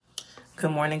Good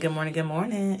morning, good morning, good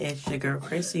morning. It's your girl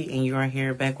Chrissy, and you are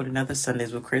here back with another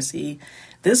Sundays with Chrissy.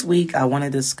 This week, I want to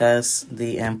discuss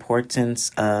the importance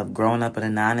of growing up in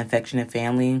a non-affectionate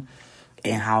family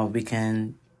and how we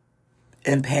can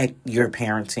impact your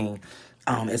parenting.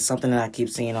 It's something that I keep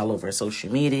seeing all over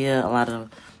social media. A lot of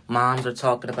moms are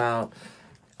talking about.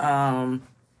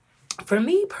 For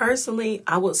me personally,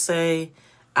 I would say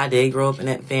I did grow up in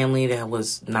that family that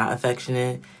was not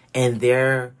affectionate, and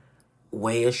their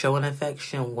way of showing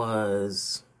affection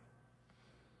was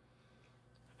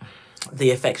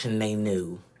the affection they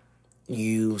knew.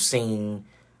 You seen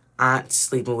aunts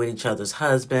sleeping with each other's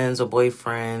husbands or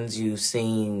boyfriends. You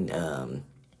seen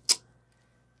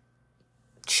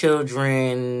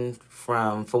children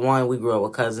for one, we grew up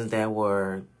with cousins that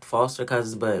were foster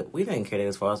cousins, but we didn't care they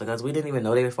was foster cousins. We didn't even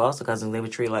know they were foster cousins. They were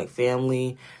treated like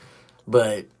family,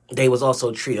 but they was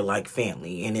also treated like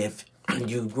family. And if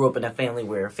you grew up in a family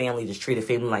where family just treated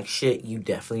family like shit, you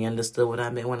definitely understood what I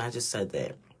meant when I just said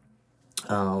that.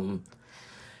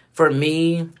 For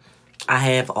me, I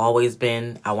have always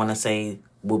been, I want to say,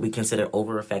 will be considered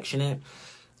over affectionate.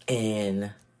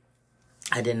 And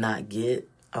I did not get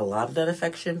a lot of that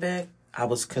affection back. I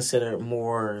was considered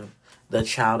more the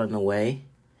child in a way.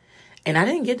 And I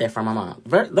didn't get that from my mom.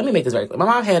 Let me make this very clear. My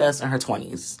mom had us in her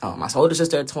 20s. My older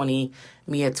sister at 20,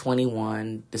 me at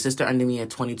 21, the sister under me at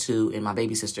 22, and my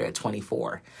baby sister at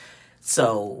 24.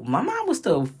 So my mom was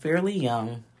still fairly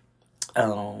young.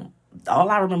 All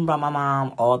I remember about my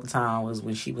mom all the time was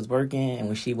when she was working and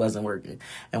when she wasn't working.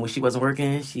 And when she wasn't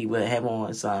working, she would have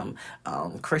on some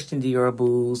Christian Dior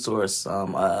boots or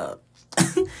some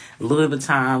Louis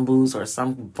Vuitton boots or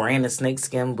some brand of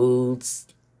snakeskin boots,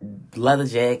 leather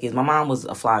jackets. My mom was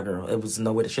a fly girl. It was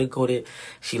no way to sugarcoat it.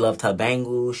 She loved her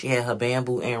bangles. She had her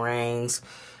bamboo earrings.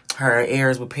 Her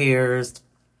ears were pierced.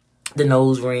 The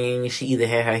nose ring. She either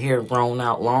had her hair grown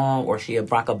out long or she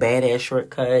had rock a badass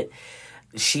shortcut.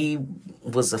 She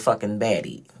was a fucking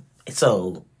baddie.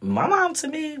 So my mom to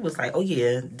me was like, oh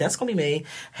yeah, that's gonna be me.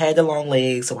 Had the long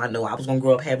legs, so I know I was gonna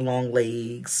grow up having long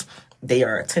legs. They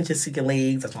are attention-seeking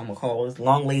legs. That's what I'm going to call it.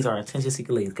 Long legs are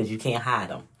attention-seeking legs because you can't hide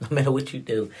them no matter what you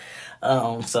do.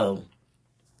 So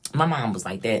my mom was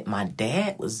like that. My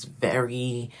dad was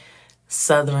very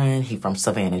Southern. He from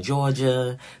Savannah,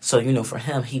 Georgia. So, for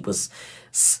him,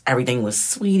 everything was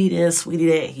sweetie this, sweetie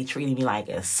that. He treated me like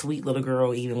a sweet little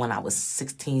girl even when I was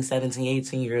 16, 17,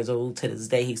 18 years old. To this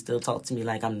day, he still talks to me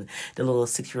like I'm the little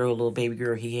 6-year-old little baby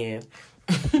girl he had.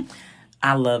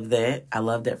 I love that. I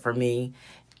love that for me.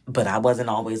 But I wasn't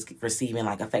always receiving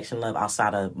like affection, love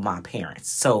outside of my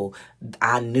parents. So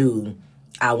I knew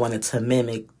I wanted to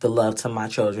mimic the love to my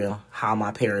children, how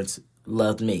my parents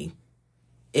loved me,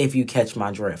 if you catch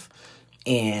my drift.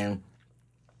 And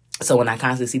so when I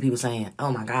constantly see people saying,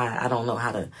 oh my God, I don't know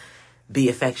how to be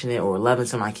affectionate or loving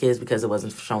to my kids because it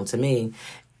wasn't shown to me.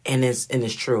 And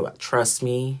it's true. Trust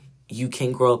me, you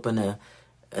can grow up in a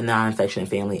non-affectionate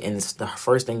family, and it's the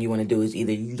first thing you want to do is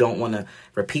either you don't want to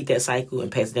repeat that cycle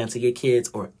and pass it down to your kids,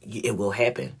 or it will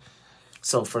happen.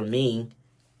 So for me,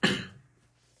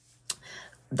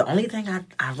 the only thing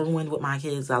I ruined with my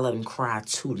kids, I let them cry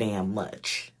too damn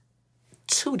much.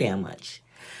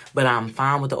 But I'm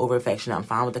fine with the over affection. I'm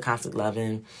fine with the constant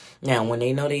loving. Now, when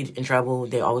they know they're in trouble,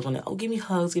 they always want to, give me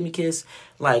hugs, give me a kiss.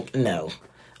 Like, no,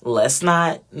 let's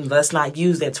not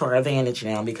use that to our advantage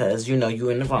now because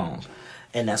you're in the wrong.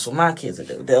 And that's what my kids will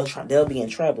do. They'll be in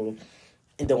trouble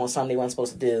and doing something they weren't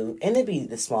supposed to do. And it'd be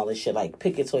the smallest shit, like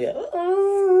pick your toy up.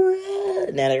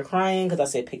 Now they're crying because I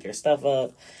said pick your stuff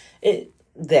up.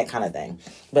 That kind of thing.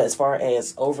 But as far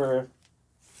as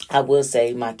I will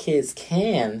say my kids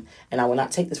can, and I will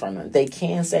not take this from them, they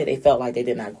can say they felt like they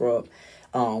did not grow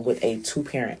up with a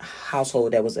 2-parent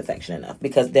household that was affectionate enough.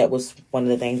 Because that was one of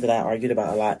the things that I argued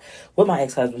about a lot with my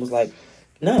ex-husband was like,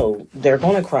 no, they're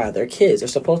going to cry. They're kids. They're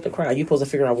supposed to cry. You're supposed to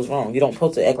figure out what's wrong. You don't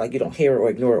supposed to act like you don't hear it or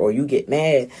ignore it, or you get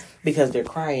mad because they're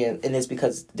crying, and it's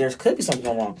because there could be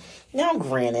something wrong. Now,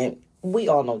 granted, we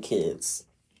all know kids.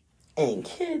 And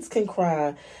kids can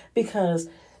cry because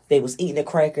they was eating a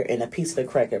cracker and a piece of the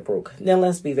cracker broke. Now,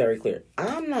 let's be very clear.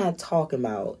 I'm not talking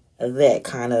about that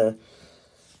kind of...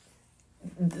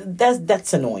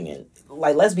 That's annoying.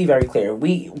 Like, let's be very clear.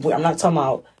 I'm not talking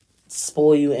about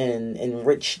spoil you and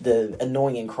enrich the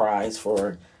annoying cries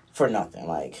for nothing.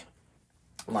 Like,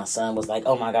 my son was like,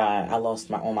 oh my God, I lost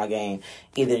my game.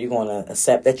 Either you're going to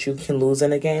accept that you can lose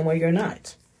in a game or you're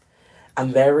not.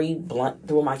 I'm very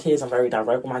blunt with my kids. I'm very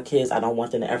direct with my kids. I don't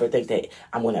want them to ever think that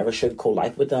I'm going to ever sugarcoat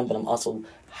life with them, but I'm also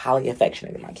highly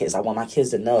affectionate with my kids. I want my kids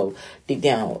to know deep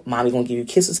down, mommy's going to give you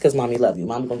kisses because mommy love you.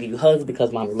 Mommy's going to give you hugs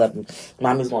because mommy love you.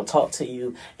 Mommy's going to talk to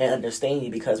you and understand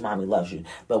you because mommy loves you.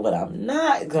 But what I'm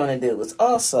not going to do is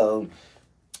also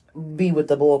be with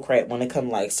the bull crap when it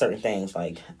comes like certain things.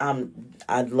 Like,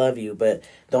 I love you, but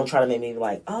don't try to make me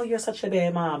like, oh, you're such a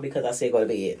bad mom because I said go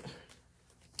to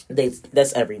bed.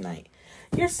 That's every night.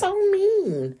 You're so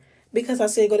mean because I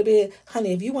said go to bed.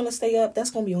 Honey, if you want to stay up,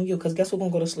 that's going to be on you because guess who's going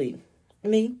to go to sleep?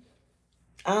 Me.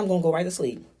 I'm going to go right to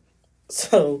sleep.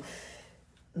 So,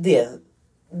 yeah,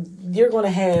 you're going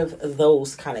to have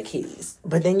those kind of kids.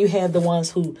 But then you have the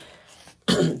ones who,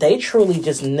 they truly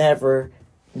just never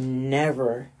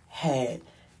had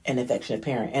an affectionate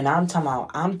parent. And I'm talking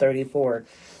about, I'm 34.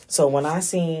 So when I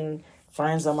seen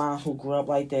friends of mine who grew up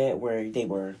like that, where they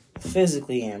were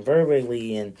physically and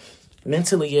verbally and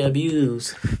mentally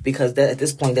abused, because that, at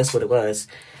this point, that's what it was.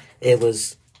 It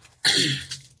was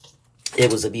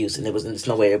abuse, and there's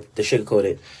no way to sugarcoat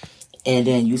it. And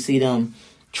then you see them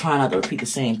trying not to repeat the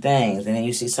same things, and then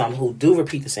you see some who do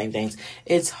repeat the same things.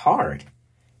 It's hard.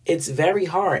 It's very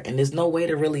hard, and there's no way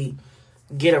to really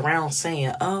get around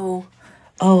saying, oh,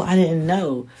 I didn't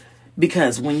know.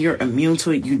 Because when you're immune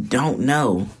to it, you don't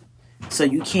know. So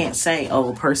you can't say, oh,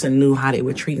 a person knew how they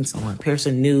were treating someone. A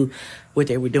person knew what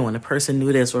they were doing. A person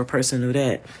knew this or a person knew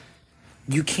that.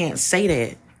 You can't say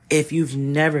that if you've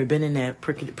never been in that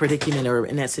predicament or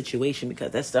in that situation,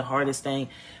 because that's the hardest thing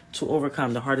to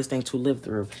overcome, the hardest thing to live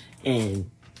through. And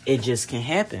it just can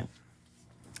happen.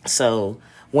 So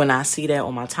when I see that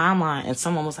on my timeline and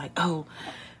someone was like, oh,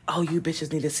 you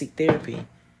bitches need to seek therapy.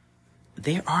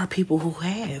 There are people who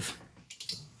have.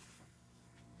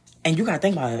 And you got to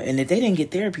think about it. And if they didn't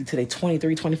get therapy till they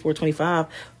 23, 24, 25,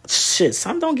 shit,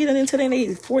 some don't get it until their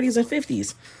 40s and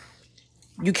 50s.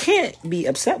 You can't be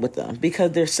upset with them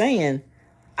because they're saying,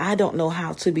 I don't know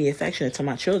how to be affectionate to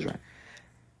my children.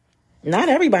 Not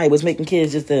everybody was making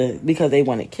kids just because they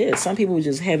wanted kids. Some people were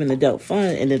just having adult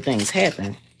fun and then things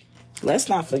happen. Let's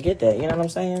not forget that. You know what I'm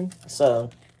saying? So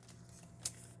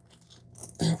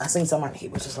I seen somebody, he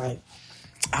was just like,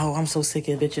 oh, I'm so sick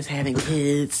of bitches having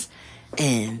kids.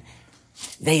 And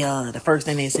they, the first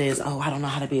thing they say is, oh, I don't know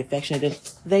how to be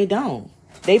affectionate. They don't.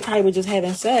 They probably were just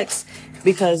having sex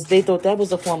because they thought that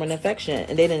was a form of affection.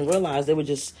 And they didn't realize they were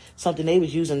just something they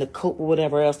was using to cope with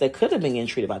whatever else that could have been getting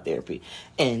treated by therapy.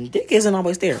 And dick isn't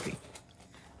always therapy.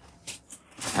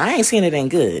 I ain't saying it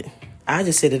ain't good. I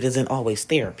just said it isn't always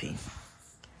therapy.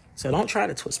 So don't try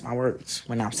to twist my words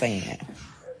when I'm saying that.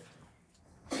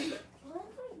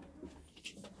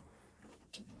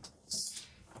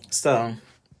 So,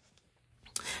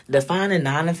 define a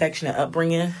non-affectionate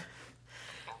upbringing.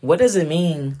 What does it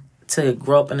mean to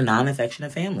grow up in a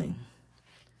non-affectionate family?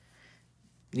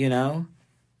 You know?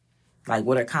 Like,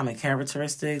 what are common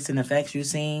characteristics and effects you've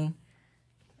seen?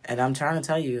 And I'm trying to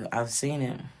tell you, I've seen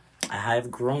it. I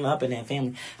have grown up in that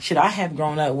family. Shit, I have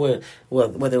grown up with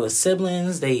whether it was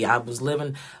siblings, I was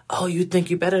living, oh, you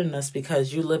think you're better than us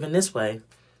because you live in this way.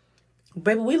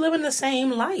 Baby, we live in the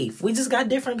same life. We just got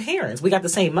different parents. We got the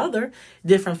same mother,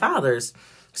 different fathers.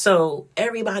 So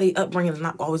everybody upbringing is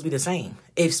not always be the same,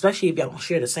 especially if y'all don't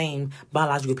share the same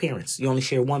biological parents. You only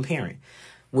share one parent,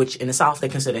 which in the South they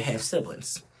consider half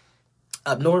siblings.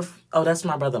 Up north, oh, that's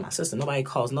my brother and my sister. Nobody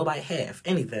calls nobody half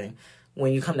anything.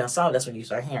 When you come down south, that's when you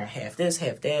start hearing half this,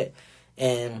 half that.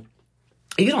 And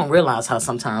you don't realize how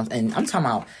sometimes, and I'm talking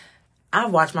about, I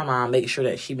watched my mom make sure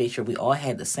that she made sure we all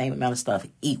had the same amount of stuff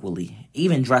equally,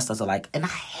 even dressed us alike. And I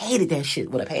hated that shit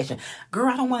with a passion.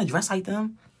 Girl, I don't want to dress like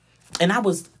them. And I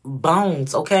was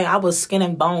bones, okay? I was skin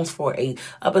and bones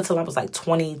up until I was like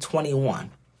 20,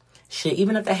 21. Shit,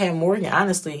 even if I had Morgan,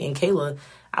 honestly, and Kayla,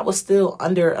 I was still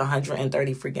under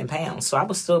 130 freaking pounds. So I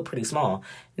was still pretty small.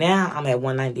 Now I'm at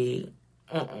 190.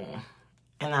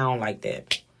 And I don't like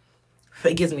that.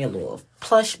 It gives me a little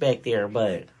plush back there,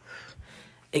 but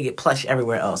it get plush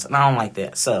everywhere else. And I don't like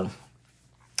that. So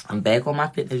I'm back on my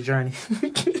fitness journey.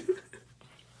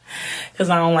 Because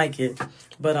I don't like it.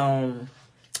 But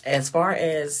as far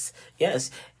as, yes,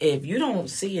 if you don't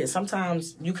see it,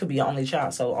 sometimes you could be an only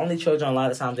child. So only children, a lot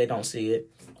of times, they don't see it.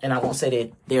 And I won't say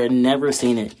that they're never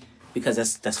seen it because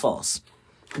that's false.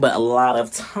 But a lot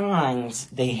of times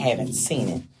they haven't seen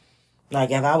it.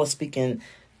 Like if I was speaking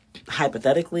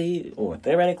hypothetically or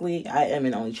theoretically, I am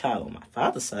an only child on my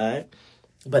father's side.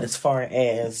 But as far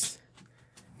as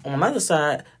on my mother's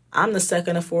side, I'm the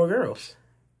second of 4 girls.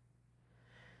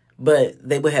 But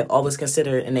they would have always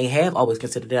considered, and they have always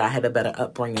considered that I had a better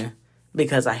upbringing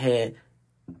because I had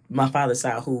my father's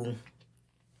side who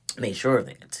made sure of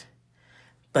that.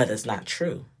 But it's not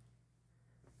true.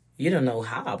 You don't know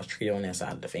how I was treated on that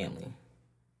side of the family.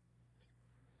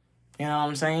 You know what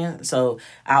I'm saying? So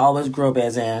I always grew up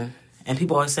as in, and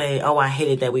people always say, oh, I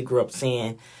hated that we grew up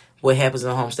seeing what happens in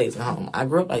the home stays at home. I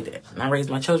grew up like that, and I raised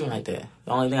my children like that.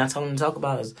 The only thing I tell them to talk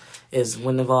about is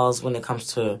when it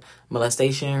comes to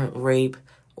molestation, rape,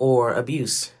 or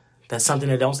abuse. That's something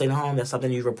that don't stay in the home. That's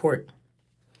something you report.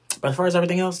 But as far as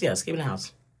everything else, yes, keep it in the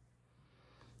house.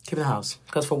 Keep it in the house.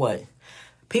 Because for what?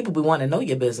 People be wanting to know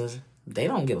your business. They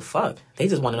don't give a fuck. They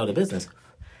just want to know the business.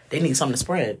 They need something to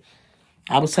spread.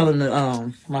 I was telling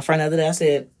my friend the other day, I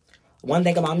said, one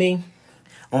thing about me,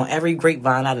 on every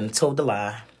grapevine, I done told the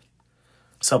lie.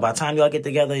 So by the time y'all get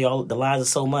together, the lies are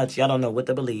so much, y'all don't know what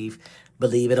to believe.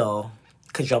 Believe it all.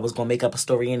 Because y'all was going to make up a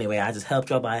story anyway. I just helped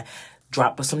y'all by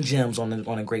dropping some gems on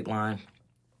a grapevine.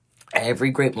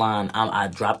 Every grapevine, I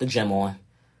dropped a gem on.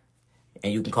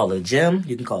 And you can call it a gem,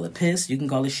 you can call it piss, you can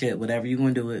call it shit. Whatever you're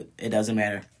going to do it doesn't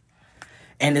matter.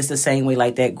 And it's the same way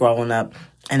like that growing up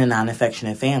in a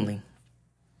non-affectionate family.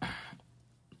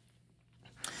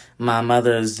 My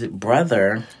mother's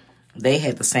brother, they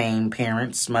had the same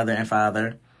parents, mother and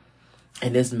father.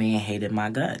 And this man hated my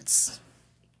guts.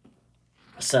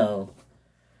 So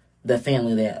the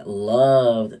family that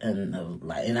loved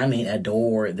and I mean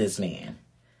adored this man,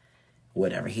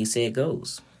 whatever he said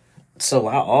goes. So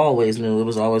I always knew it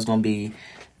was always going to be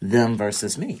them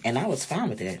versus me. And I was fine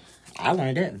with that. I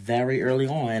learned that very early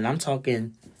on. And I'm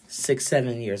talking 6,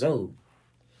 7 years old.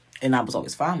 And I was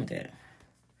always fine with that.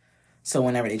 So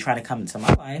whenever they try to come into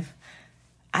my life,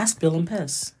 I spill and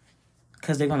piss.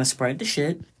 Because they're going to spread the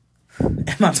shit.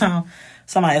 And by the time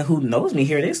somebody who knows me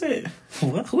here, they said,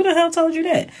 well, who the hell told you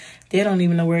that? They don't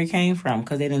even know where it came from.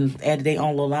 Because they didn't add their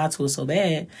own little lie to it so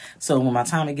bad. So when by the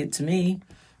time it get to me,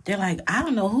 they're like, I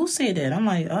don't know who said that. I'm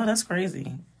like, oh, that's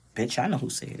crazy. Bitch, I know who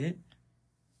said it.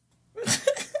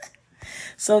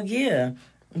 So, yeah,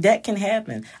 that can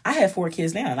happen. I have 4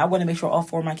 kids now, and I want to make sure all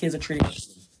 4 of my kids are treated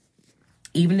equally.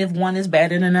 Even if one is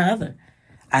better than the other.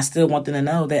 I still want them to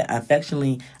know that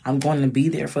affectionately, I'm going to be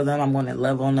there for them. I'm going to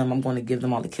love on them. I'm going to give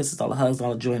them all the kisses, all the hugs,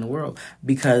 all the joy in the world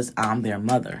because I'm their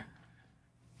mother.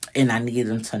 And I need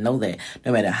them to know that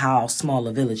no matter how small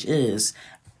a village is,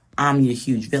 I'm your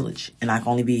huge village. And I can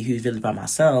only be a huge village by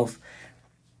myself.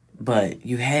 But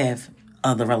you have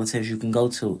other relatives you can go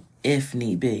to if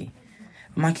need be.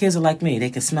 My kids are like me. They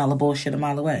can smell the bullshit a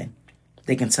mile away.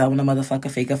 They can tell when a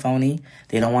motherfucker fake or phony.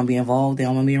 They don't want to be involved. They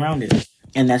don't want to be around it.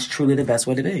 And that's truly the best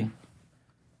way to be.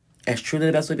 That's truly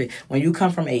the best way to be. When you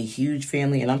come from a huge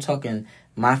family, and I'm talking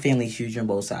my family is huge on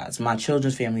both sides. My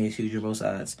children's family is huge on both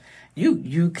sides.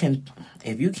 You can,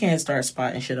 if you can't start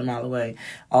spotting shit a mile away,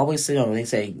 always say, they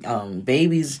say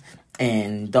babies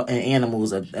and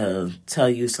animals tell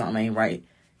you something ain't right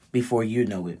before you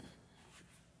know it.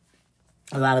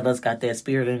 A lot of us got that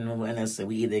spirit in us, so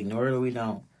we either ignore it or we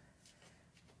don't.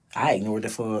 I ignored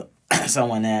it for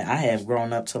someone that I have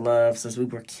grown up to love since we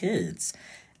were kids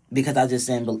because I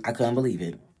couldn't believe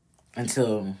it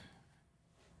until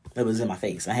it was in my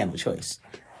face. I had no choice.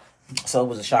 So it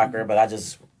was a shocker, but I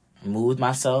just moved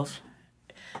myself.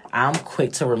 I'm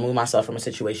quick to remove myself from a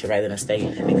situation rather than stay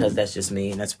in it because that's just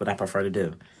me and that's what I prefer to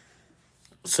do.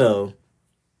 So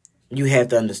you have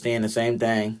to understand the same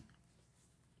thing.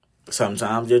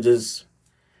 Sometimes you'll just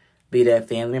be that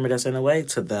family member that's in the way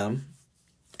to them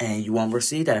and you won't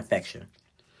receive that affection.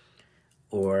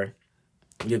 Or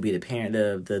you'll be the parent,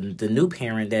 the new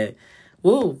parent that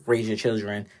will raise your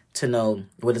children to know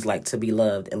what it's like to be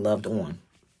loved and loved on.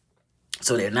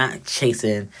 So they're not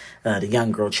chasing the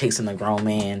young girl, chasing the grown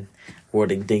man, or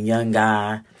the young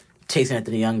guy chasing after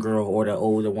the young girl or the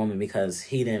older woman because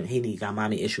he got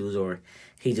mommy issues or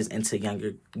he just into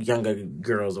younger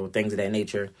girls or things of that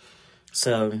nature.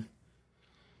 So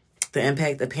the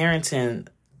impact of parenting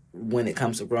when it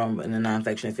comes to growing in a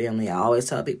non-affectionate family, I always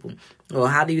tell people, well,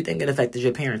 how do you think it affected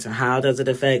your parenting? How does it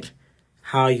affect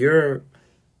how you're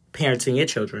parenting your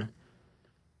children?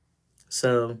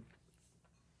 So,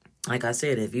 like I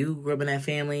said, if you grew up in that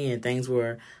family and things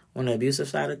were on the abusive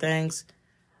side of things,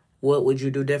 what would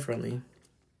you do differently?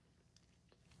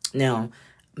 Now,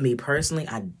 me personally,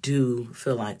 I do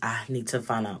feel like I need to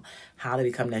find out how to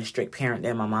become that strict parent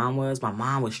that my mom was. My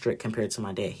mom was strict compared to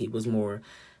my dad. He was more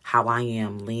how I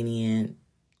am, lenient,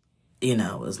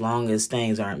 as long as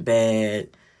things aren't bad,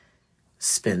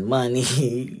 spend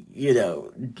money,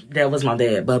 that was my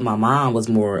dad. But my mom was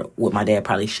more what my dad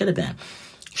probably should have been.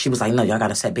 She was like, no, y'all got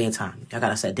to set bedtime. Y'all got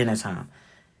to set dinner time.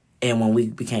 And when we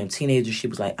became teenagers, she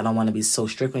was like, I don't want to be so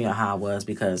strict on y'all how I was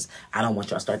because I don't want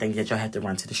y'all to start thinking that y'all have to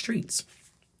run to the streets.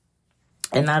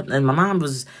 And my mom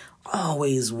was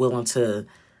always willing to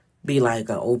be like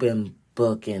an open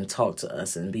book and talk to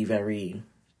us and be very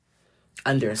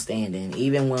understanding.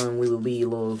 Even when we would be a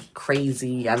little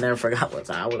crazy, I never forgot what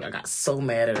time I got so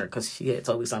mad at her because she had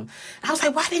told me something. I was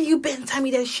like, why didn't you been tell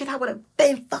me that shit? I would have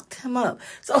been fucked him up.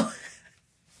 So,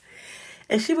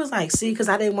 and she was like, see, because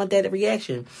I didn't want that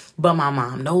reaction. But my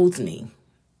mom knows me.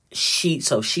 She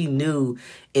knew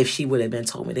if she would have been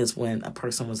told me this when a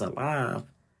person was alive,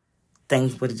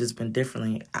 things would have just been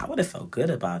differently. I would have felt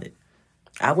good about it.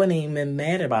 I wouldn't even been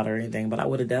mad about it or anything, but I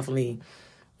would have definitely,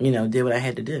 did what I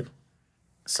had to do.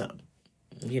 So,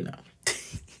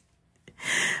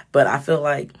 But I feel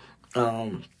like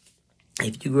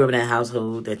if you grew up in a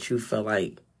household that you felt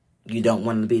like you don't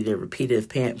want to be the repetitive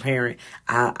parent,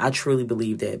 I truly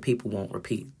believe that people won't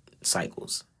repeat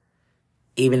cycles.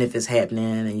 Even if it's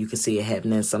happening and you can see it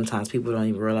happening, sometimes people don't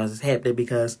even realize it's happening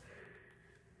because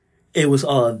it was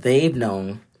all they've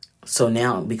known. So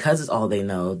now, because it's all they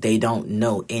know, they don't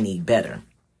know any better.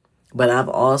 But I've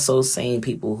also seen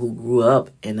people who grew up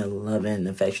in a loving,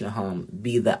 affectionate home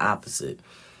be the opposite.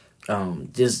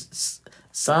 Just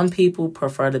some people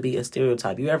prefer to be a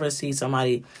stereotype. You ever see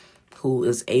somebody who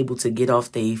is able to get on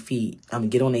their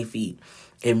feet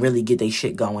and really get their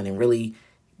shit going and really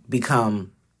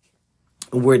become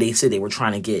where they said they were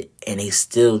trying to get, and they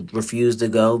still refuse to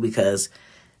go because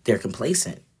they're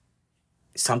complacent.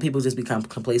 Some people just become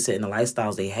complacent in the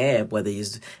lifestyles they have, whether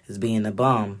it's being a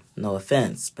bum, no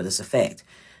offense, but it's a fact.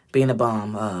 Being a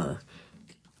bum,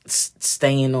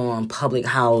 staying on public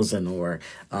housing, or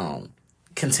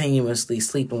continuously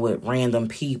sleeping with random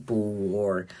people,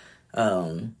 or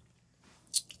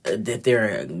that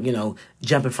they're,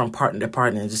 jumping from partner to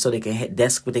partner just so they can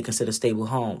that's what they consider stable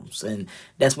homes. And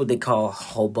that's what they call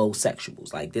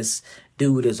hobosexuals. Like, this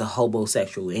dude is a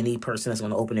hobosexual. Any person that's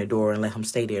going to open their door and let him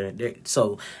stay there.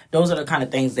 So those are the kind of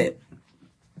things that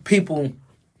people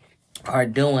are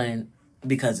doing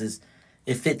because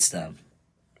it fits them.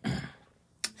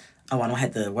 Oh, I don't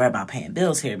have to worry about paying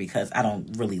bills here because I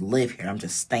don't really live here. I'm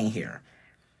just staying here.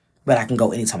 But I can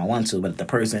go anytime I want to. But the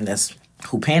person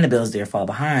who paying the bills there fall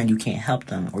behind, you can't help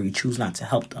them, or you choose not to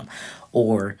help them.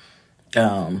 Or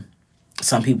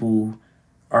some people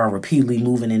are repeatedly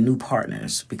moving in new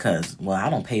partners because, well, I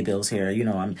don't pay bills here.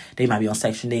 They might be on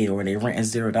Section 8, or they rent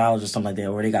is $0 or something like that,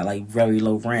 or they got like very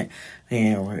low rent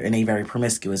and they very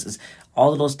promiscuous.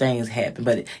 All of those things happen.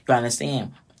 But you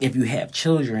understand, if you have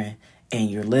children and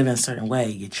you're living a certain way,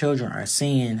 your children are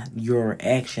seeing your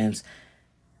actions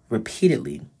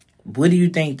repeatedly. What do you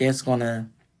think that's going to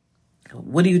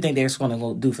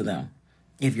go do for them?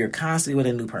 If you're constantly with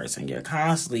a new person, you're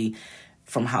constantly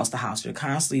from house to house, you're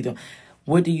constantly doing,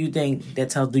 what do you think that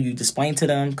tells? Do you explain to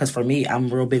them? Because for me, I'm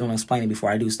real big on explaining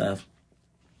before I do stuff.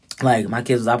 Like, my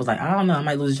kids, I was like, I don't know, I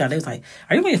might lose a job. They was like,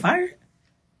 are you going to get fired?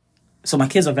 So my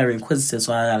kids are very inquisitive,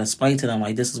 so I got to explain to them,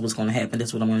 like, this is what's going to happen, this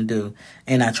is what I'm going to do.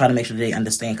 And I try to make sure they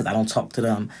understand, because I don't talk to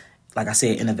them, like I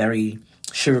said, in a very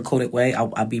sugar-coated way.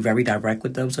 I'll be very direct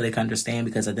with them so they can understand,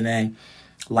 because at the end,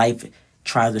 life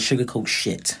tries to sugarcoat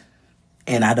shit.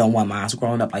 And I don't want mine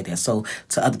growing up like that. So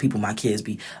to other people, my kids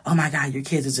be, oh my God, your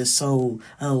kids is just so,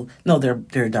 no, they're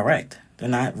direct. They're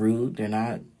not rude. They're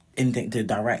not anything. They're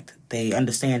direct. They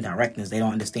understand directness. They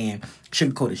don't understand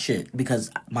sugarcoated shit,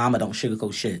 because mama don't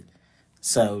sugarcoat shit.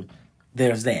 So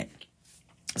there's that.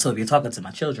 So if you're talking to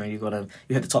my children, you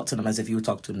have to talk to them as if you would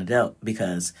talk to an adult,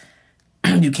 because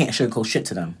you can't sugarcoat shit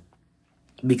to them,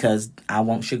 because I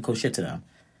won't sugarcoat shit to them.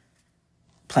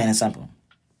 Plain and simple.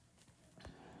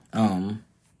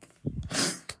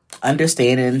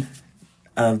 Understanding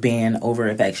of being over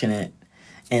affectionate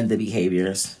and the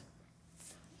behaviors.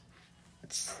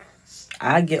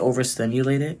 I get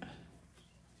overstimulated,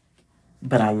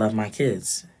 but I love my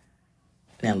kids.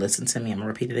 Now listen to me, I'm going to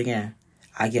repeat it again.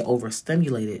 I get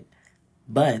overstimulated,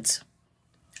 but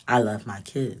I love my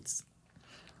kids.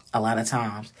 A lot of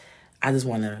times, I just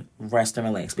want to rest and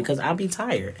relax, because I'll be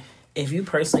tired. If you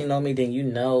personally know me, then you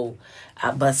know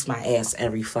I bust my ass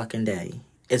every fucking day.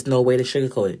 It's no way to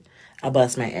sugarcoat it. I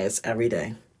bust my ass every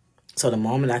day. So the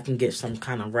moment I can get some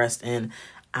kind of rest in,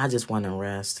 I just want to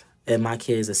rest. And my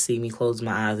kids will see me close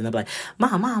my eyes and they'll be like,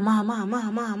 Mom, Mom, Mom, Mom,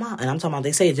 Mom, Mom, Mom. And I'm talking about,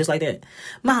 they say it just like that.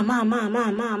 Mom, Mom, Mom,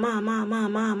 Mom, Mom, Mom, Mom,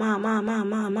 Mom, Mom, Mom, Mom, Mom,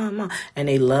 Mom, Mom, Mom. And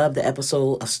they love the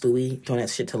episode of Stewie doing that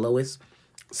shit to Lois.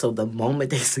 So the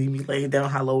moment they see me laying down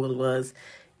how low it was,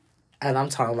 and I'm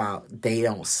talking about, they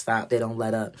don't stop, they don't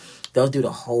let up. They'll do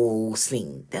the whole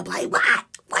scene. They'll be like, what?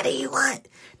 What do you want?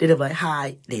 Then they'll be like,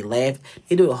 hi. They laugh.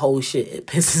 They do the whole shit. It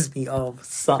pisses me off.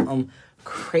 Something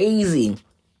crazy.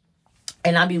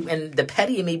 And and the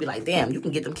petty in me be like, damn, you can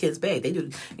get them kids back. They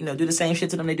do, do the same shit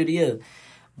to them they do to you.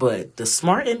 But the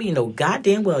smart in me know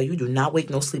goddamn well you do not wake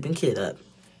no sleeping kid up.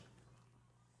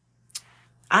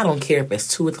 I don't care if it's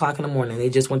 2 o'clock in the morning. They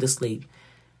just went to sleep.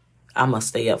 I must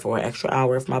stay up for an extra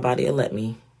hour if my body will let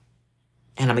me.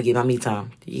 And I'm going to get my me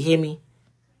time. Do you hear me?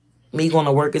 Me going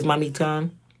to work is my me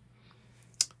time.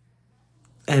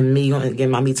 And me going to get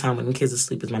my me time when the kids are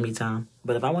asleep is my me time.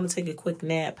 But if I want to take a quick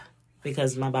nap,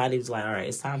 because my body was like, all right,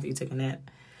 it's time for you to take a nap,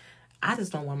 I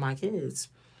just don't want my kids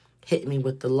hitting me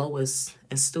with the Lois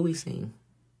and Stewie scene.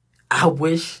 I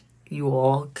wish you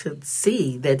all could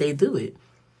see that they do it.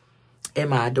 And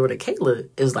my daughter Kayla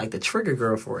is like the trigger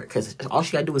girl for it. Because all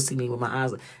she got to do is see me with my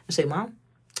eyes and say, Mom.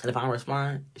 And if I don't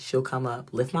respond, she'll come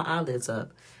up, lift my eyelids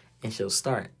up, and she'll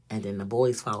start. And then the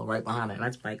boys follow right behind her. And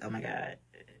I'm just like, oh my God,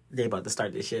 they're about to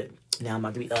start this shit. Now I'm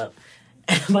about to be up.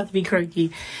 And I'm about to be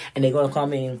cranky. And they're going to call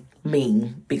me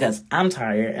mean because I'm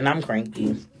tired and I'm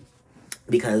cranky.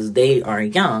 Because they are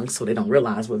young, so they don't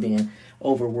realize what being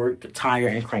overworked,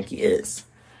 tired, and cranky is.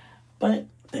 But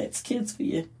that's kids for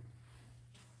you.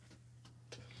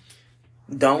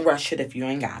 Don't rush it if you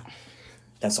ain't got it.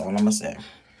 That's all I'm going to say.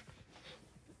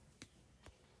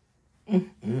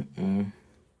 You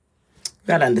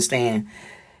got to understand,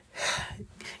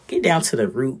 get down to the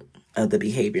root of the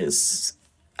behaviors.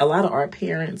 A lot of our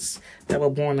parents that were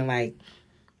born in like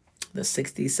the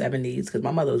 60s, 70s, because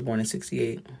my mother was born in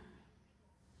 68,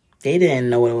 they didn't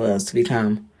know what it was to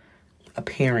become a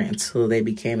parent until they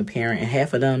became a parent. And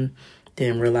half of them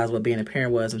didn't realize what being a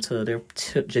parent was until their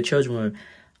children were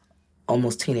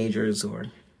almost teenagers or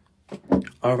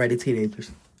already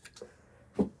teenagers.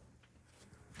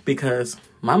 Because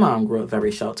my mom grew up very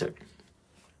sheltered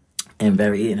and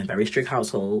in a very strict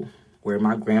household where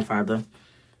my grandfather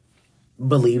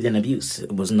believed in abuse.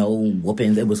 It was no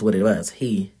whoopings. It was what it was.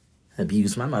 He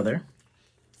abused my mother.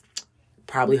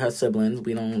 Probably her siblings.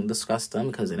 We don't discuss them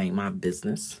because it ain't my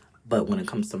business. But when it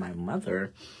comes to my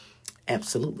mother,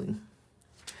 absolutely.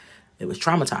 It was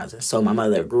traumatizing. So my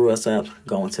mother grew us up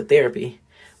going to therapy.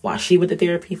 While she went to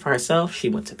therapy for herself, she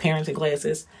went to parenting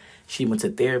classes. She went to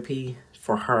therapy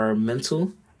for her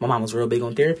mental. My mom was real big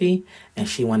on therapy, and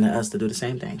she wanted us to do the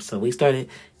same thing. So we started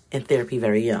in therapy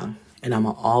very young. And I'm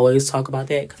going to always talk about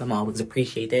that because I'm always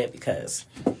appreciate that because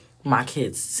my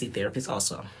kids see therapists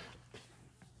also.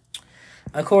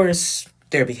 Of course,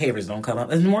 their behaviors don't come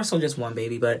up. It's more so just one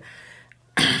baby, but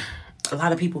a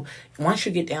lot of people, once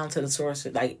you get down to the source,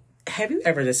 like, have you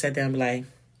ever just sat down and be like,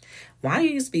 why you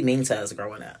used to be mean to us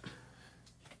growing up?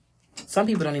 Some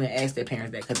people don't even ask their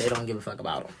parents that because they don't give a fuck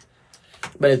about them.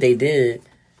 But if they did,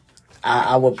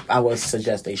 I would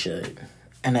suggest they should.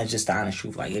 And that's just the honest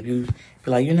truth. Like, if you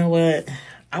be like, you know what?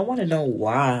 I want to know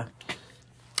why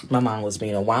my mom was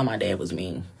mean or why my dad was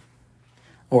mean.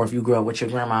 Or if you grew up with your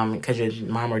grandma because your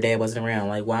mom or dad wasn't around.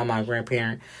 Like, why my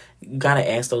grandparent? You got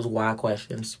to ask those why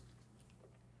questions.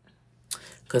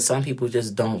 Because some people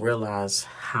just don't realize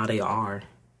how they are.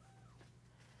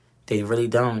 They really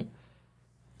don't.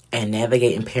 And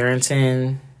navigating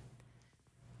parenting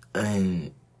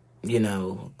and,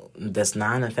 that's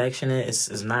non-affectionate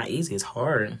is not easy. It's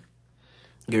hard.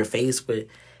 You're faced with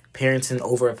parenting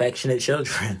over affectionate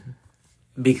children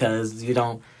because you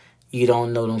don't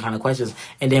know them kind of questions.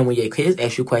 And then when your kids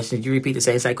ask you questions, you repeat the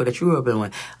same cycle that you were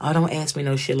doing. Oh, don't ask me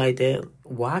no shit like that.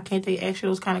 Why can't they ask you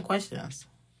those kind of questions?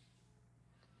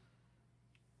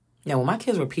 Now, when my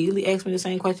kids repeatedly ask me the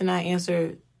same question I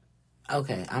answered,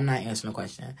 okay, I'm not answering the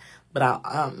question. But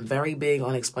I'm very big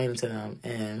on explaining to them.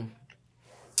 And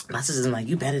my sister's like,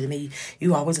 you better than me.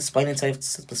 You always explaining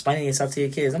yourself to your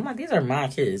kids. I'm like, these are my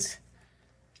kids.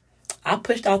 I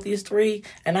pushed out these 3,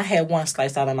 and I had 1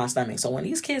 sliced out of my stomach. So when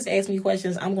these kids ask me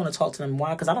questions, I'm going to talk to them.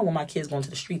 Why? Because I don't want my kids going to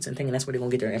the streets and thinking that's where they're going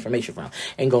to get their information from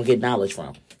and going to get knowledge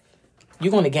from.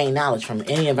 You're going to gain knowledge from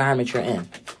any environment you're in.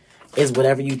 It's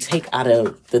whatever you take out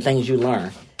of the things you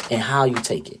learn and how you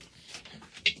take it.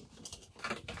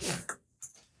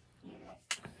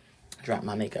 Drop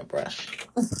my makeup brush.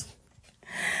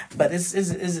 But it's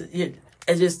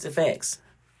just the facts.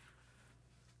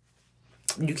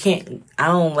 I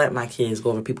don't let my kids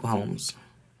go over people's homes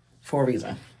for a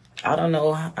reason. I don't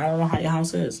know how your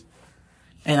house is.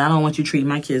 And I don't want you treating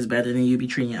my kids better than you be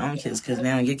treating your own kids because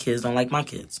now your kids don't like my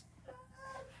kids.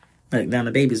 Like, now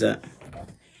the baby's up.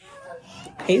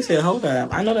 He said, hold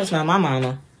up. I know that's not my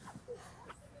mama.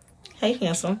 Hey,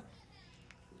 handsome.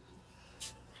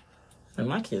 And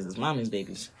my kids is mommy's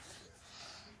babies.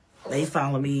 They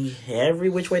follow me every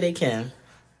which way they can.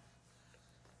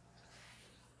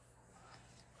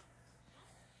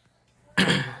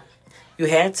 You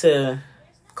had to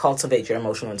cultivate your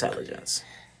emotional intelligence.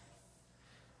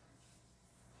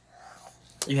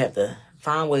 You have to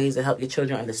find ways to help your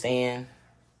children understand,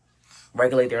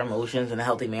 regulate their emotions in a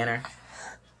healthy manner.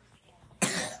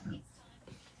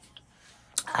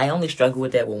 I only struggle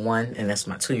with that with one, and that's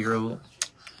my 2-year-old.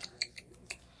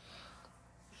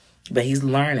 But he's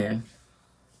learning.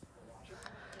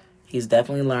 He's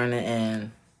definitely learning,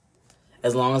 and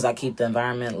as long as I keep the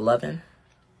environment loving,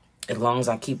 as long as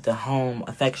I keep the home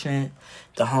affectionate,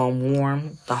 the home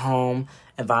warm, the home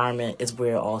environment is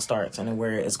where it all starts and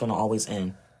where it's going to always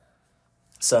end.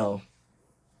 So,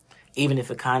 even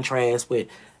if it contrasts with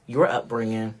your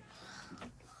upbringing,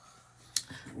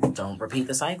 don't repeat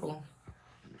the cycle.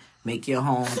 Make your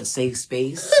home a safe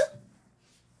space.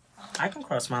 I can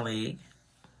cross my leg.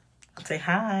 Say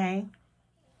hi.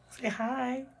 Say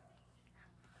hi.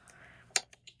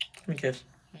 Let me kiss.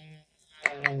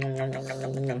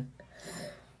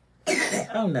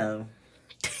 Oh no.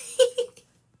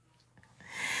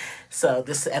 So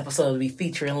this episode will be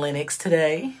featuring Lennox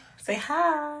today. Say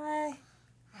hi.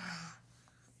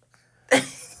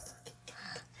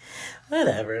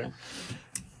 Whatever.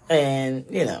 And,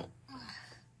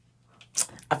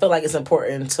 I feel like it's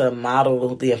important to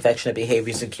model the affectionate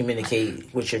behaviors and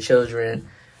communicate with your children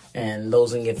and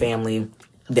those in your family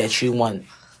that you want.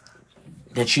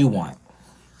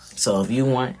 So if you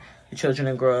want your children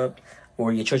to grow up,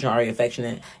 or your children are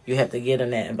affectionate, you have to get them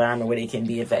that environment where they can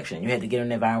be affectionate. You have to get them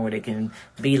that environment where they can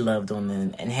be loved on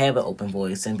and have an open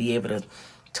voice and be able to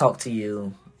talk to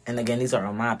you. And again, these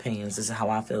are my opinions. This is how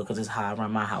I feel because this is how I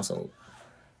run my household.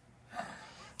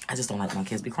 I just don't like my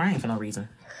kids be crying for no reason.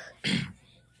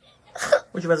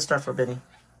 Would you rather start for, Benny?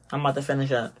 I'm about to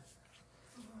finish up.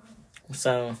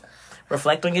 So,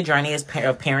 reflect on your journey of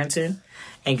parenting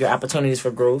and your opportunities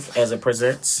for growth as it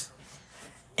presents.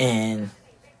 And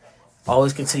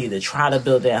always continue to try to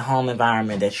build that home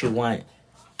environment that you want,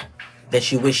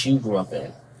 that you wish you grew up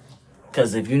in.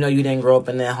 Because if you know you didn't grow up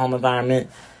in that home environment,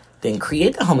 then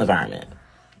create the home environment.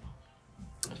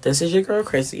 This is your girl,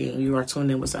 Chrissy, and you are tuned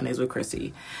in with Sundays with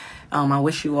Chrissy. I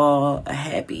wish you all a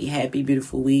happy,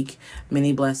 beautiful week.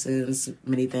 Many blessings,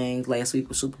 many things. Last week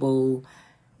was Super Bowl,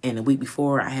 and the week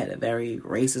before I had a very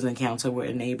racist encounter with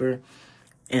a neighbor,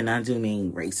 and I do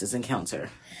mean racist encounter.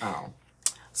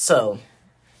 So,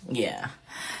 yeah.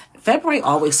 February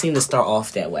always seems to start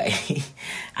off that way.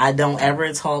 I don't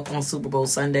ever talk on Super Bowl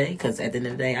Sunday, because at the end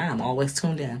of the day, I am always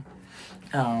tuned in.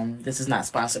 This is not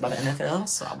sponsored by the NFL,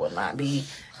 so I will not be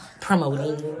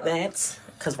promoting that.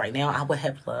 Because right now, I would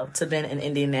have loved to have been in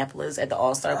Indianapolis at the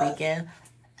All-Star weekend.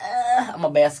 I'm a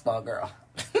basketball girl.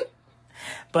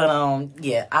 But,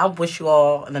 yeah, I wish you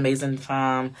all an amazing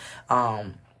time.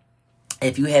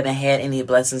 If you haven't had any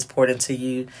blessings poured into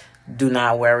you, do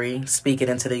not worry. Speak it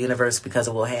into the universe because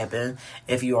it will happen.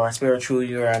 If you are spiritual,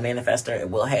 you're a manifester,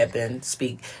 it will happen.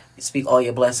 Speak all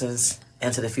your blessings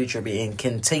into the future and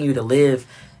continue to live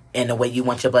in the way you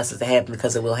want your blessings to happen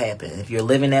because it will happen. If you're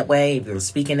living that way, if you're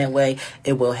speaking that way,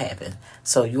 it will happen.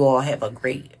 So you all have a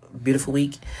great, beautiful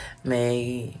week.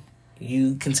 May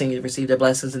you continue to receive the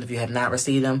blessings. And if you have not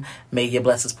received them, may your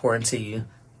blessings pour into you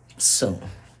soon.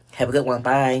 Have a good one.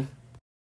 Bye.